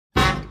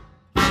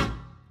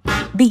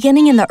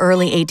Beginning in the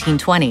early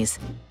 1820s,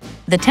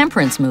 the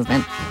temperance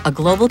movement, a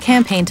global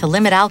campaign to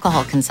limit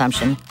alcohol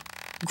consumption,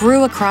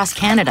 grew across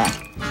Canada,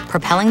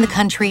 propelling the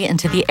country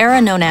into the era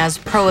known as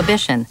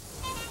Prohibition,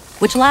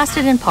 which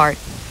lasted in part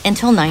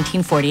until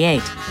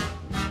 1948.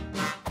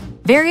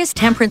 Various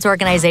temperance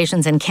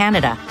organizations in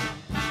Canada,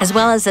 as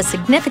well as a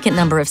significant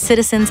number of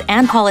citizens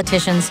and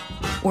politicians,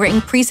 were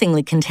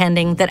increasingly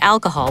contending that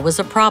alcohol was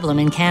a problem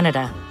in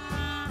Canada.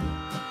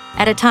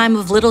 At a time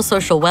of little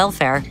social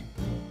welfare,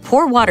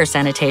 poor water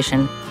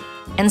sanitation,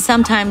 and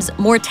sometimes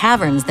more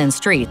taverns than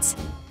streets,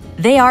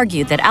 they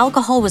argued that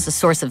alcohol was a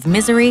source of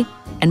misery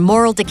and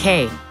moral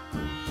decay,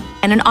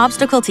 and an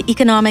obstacle to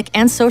economic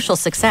and social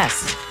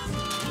success.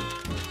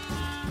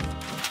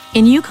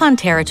 In Yukon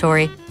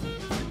Territory,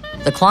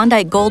 the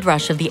Klondike Gold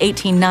Rush of the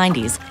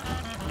 1890s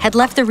had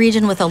left the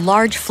region with a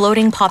large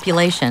floating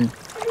population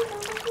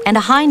and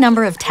a high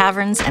number of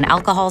taverns and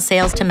alcohol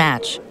sales to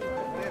match.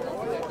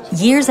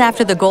 Years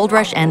after the gold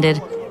rush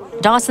ended,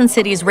 Dawson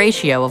City's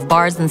ratio of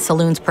bars and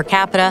saloons per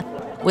capita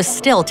was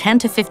still 10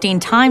 to 15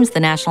 times the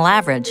national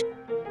average,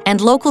 and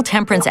local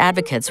temperance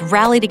advocates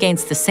rallied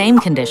against the same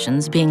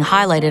conditions being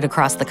highlighted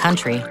across the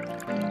country.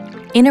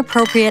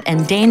 Inappropriate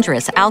and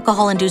dangerous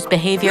alcohol-induced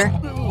behavior,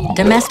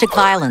 domestic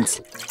violence,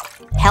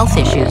 health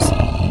issues,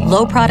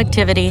 low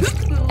productivity,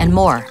 and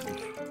more.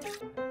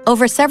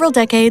 Over several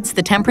decades,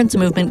 the temperance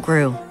movement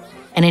grew,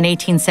 and in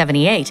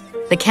 1878,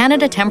 the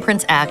Canada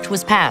Temperance Act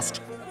was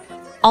passed.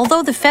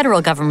 Although the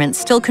federal government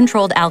still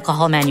controlled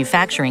alcohol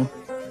manufacturing,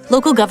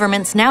 local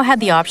governments now had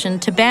the option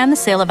to ban the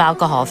sale of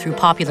alcohol through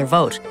popular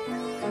vote.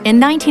 In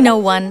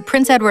 1901,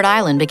 Prince Edward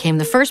Island became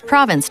the first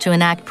province to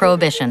enact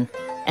Prohibition,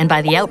 and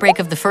by the outbreak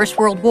of the First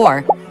World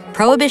War,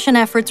 Prohibition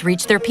efforts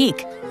reached their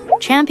peak,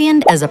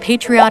 championed as a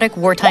patriotic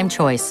wartime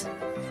choice.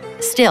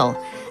 Still,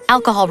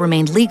 alcohol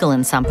remained legal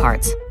in some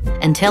parts,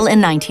 until in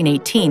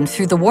 1918,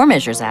 through the War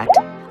Measures Act,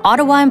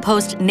 Ottawa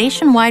imposed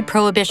nationwide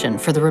prohibition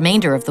for the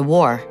remainder of the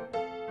war.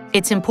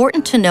 It's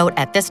important to note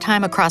at this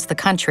time across the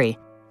country,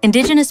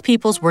 Indigenous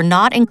peoples were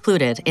not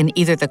included in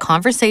either the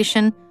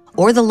conversation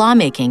or the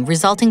lawmaking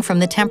resulting from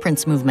the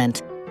temperance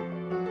movement.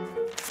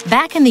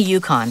 Back in the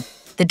Yukon,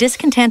 the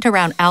discontent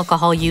around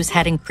alcohol use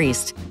had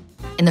increased.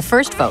 In the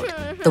first vote,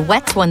 the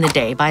Wets won the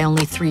day by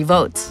only 3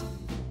 votes.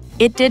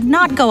 It did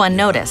not go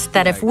unnoticed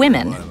that if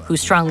women, who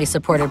strongly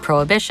supported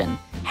prohibition,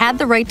 had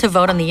the right to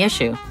vote on the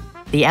issue,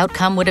 the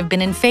outcome would have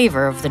been in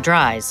favor of the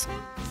Dries.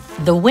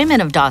 The women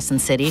of Dawson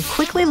City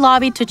quickly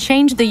lobbied to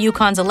change the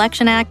Yukon's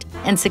Election Act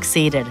and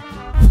succeeded.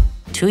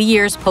 2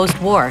 years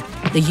post-war,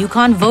 the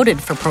Yukon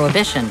voted for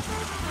prohibition.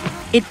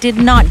 It did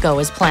not go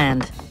as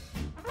planned.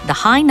 The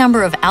high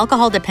number of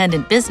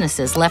alcohol-dependent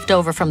businesses left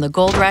over from the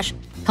gold rush,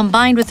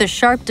 combined with a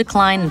sharp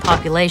decline in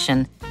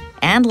population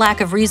and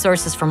lack of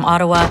resources from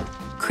Ottawa,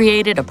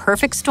 created a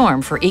perfect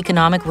storm for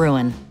economic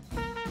ruin.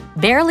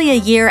 Barely a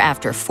year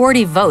after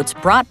 40 votes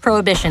brought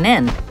prohibition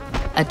in,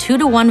 a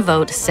 2-to-1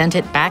 vote sent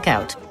it back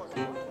out.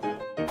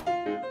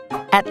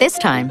 At this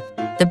time,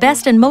 the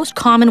best and most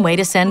common way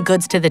to send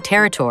goods to the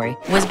territory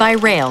was by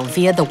rail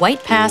via the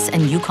White Pass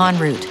and Yukon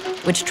route,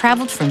 which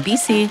traveled from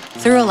BC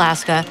through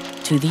Alaska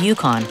to the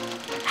Yukon.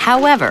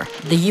 However,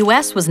 the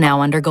U.S. was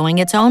now undergoing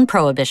its own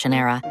prohibition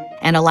era,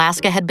 and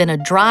Alaska had been a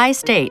dry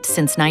state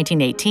since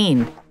 1918.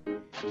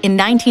 In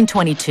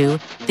 1922,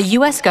 the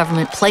U.S.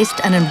 government placed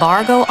an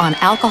embargo on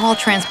alcohol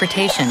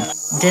transportation,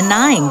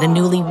 denying the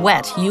newly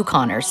wet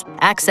Yukoners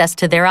access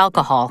to their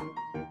alcohol.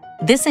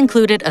 This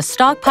included a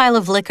stockpile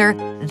of liquor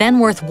then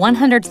worth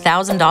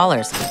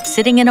 $100,000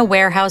 sitting in a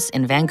warehouse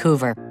in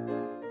Vancouver.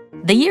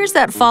 The years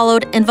that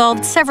followed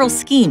involved several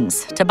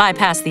schemes to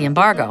bypass the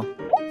embargo,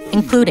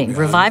 including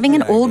reviving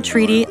an old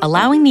treaty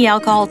allowing the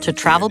alcohol to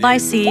travel by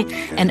sea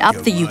and up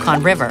the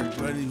Yukon River,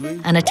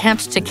 an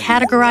attempt to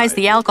categorize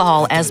the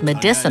alcohol as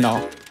medicinal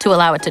to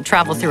allow it to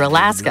travel through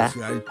Alaska,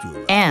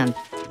 and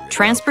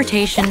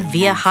transportation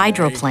via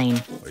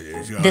hydroplane.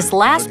 This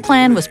last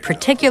plan was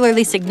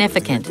particularly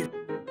significant.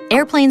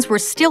 Airplanes were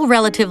still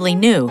relatively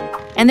new,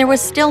 and there was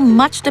still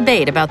much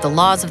debate about the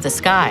laws of the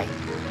sky.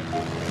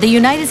 The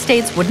United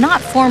States would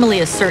not formally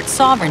assert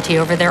sovereignty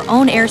over their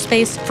own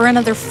airspace for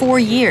another 4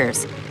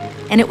 years,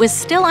 and it was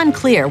still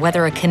unclear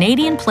whether a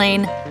Canadian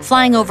plane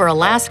flying over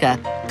Alaska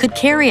could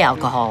carry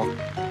alcohol.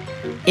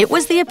 It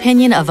was the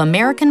opinion of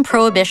American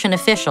prohibition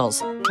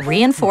officials,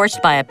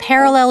 reinforced by a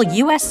parallel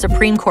U.S.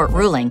 Supreme Court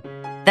ruling,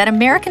 that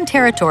American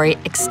territory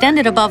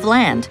extended above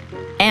land,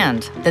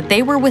 and that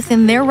they were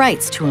within their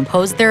rights to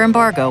impose their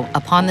embargo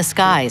upon the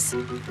skies.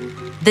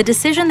 The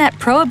decision that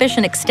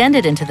prohibition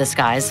extended into the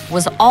skies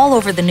was all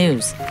over the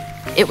news.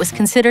 It was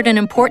considered an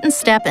important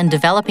step in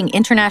developing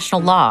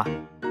international law.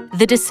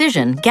 The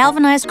decision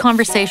galvanized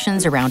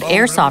conversations around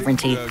air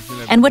sovereignty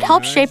and would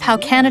help shape how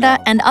Canada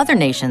and other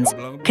nations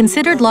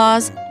considered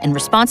laws and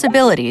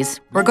responsibilities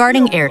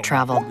regarding air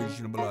travel.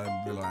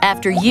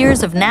 After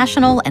years of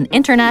national and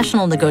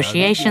international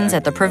negotiations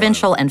at the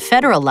provincial and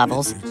federal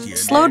levels,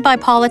 slowed by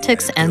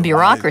politics and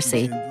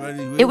bureaucracy,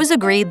 it was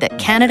agreed that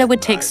Canada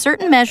would take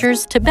certain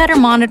measures to better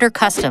monitor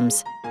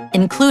customs,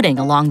 including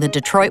along the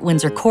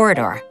Detroit-Windsor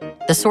corridor,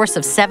 the source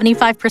of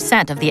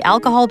 75% of the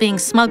alcohol being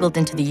smuggled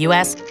into the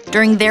U.S.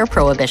 during their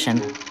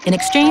prohibition, in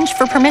exchange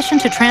for permission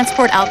to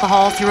transport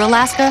alcohol through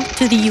Alaska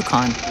to the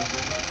Yukon.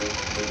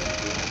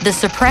 The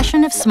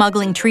Suppression of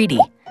Smuggling Treaty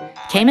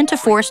came into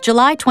force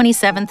July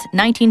 27,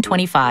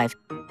 1925,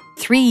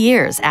 3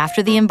 years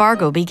after the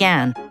embargo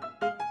began.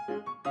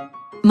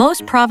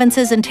 Most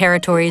provinces and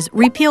territories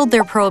repealed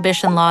their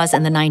prohibition laws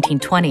in the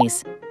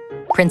 1920s.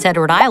 Prince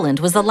Edward Island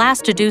was the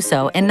last to do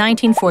so in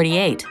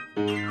 1948.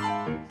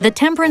 The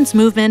temperance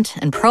movement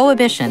and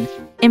prohibition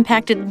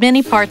impacted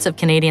many parts of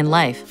Canadian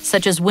life,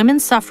 such as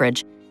women's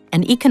suffrage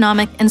and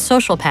economic and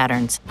social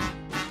patterns.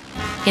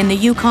 In the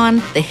Yukon,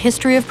 the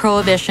history of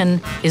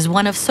prohibition is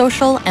one of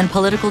social and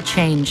political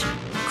change,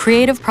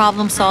 creative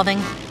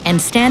problem-solving,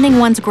 and standing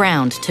one's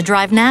ground to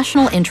drive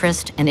national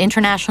interest and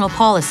international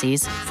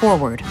policies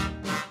forward.